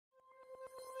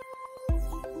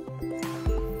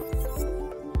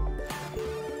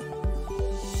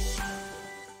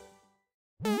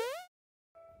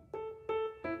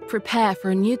Prepare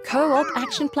for a new co-op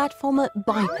action platformer,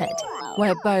 Biped,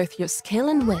 where both your skill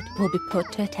and wit will be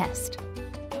put to a test.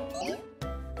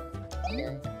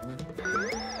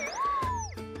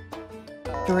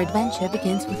 Your adventure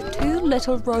begins with two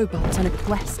little robots on a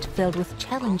quest filled with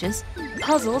challenges,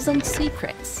 puzzles and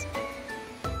secrets.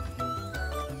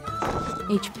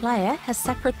 Each player has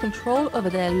separate control over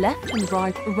their left and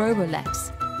right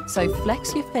robo-legs, so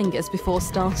flex your fingers before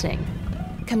starting.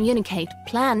 Communicate,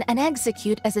 plan and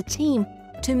execute as a team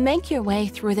to make your way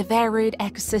through the varied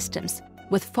ecosystems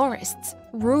with forests,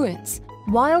 ruins,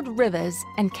 wild rivers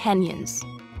and canyons.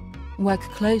 Work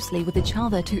closely with each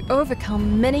other to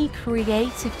overcome many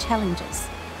creative challenges.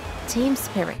 Team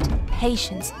spirit,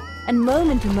 patience, and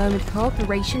moment-to-moment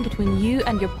cooperation between you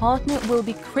and your partner will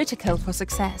be critical for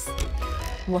success.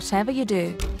 Whatever you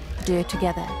do, do it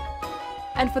together.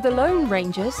 And for the Lone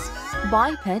Rangers,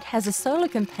 Biped has a solo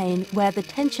campaign where the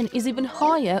tension is even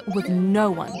higher with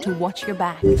no one to watch your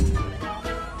back.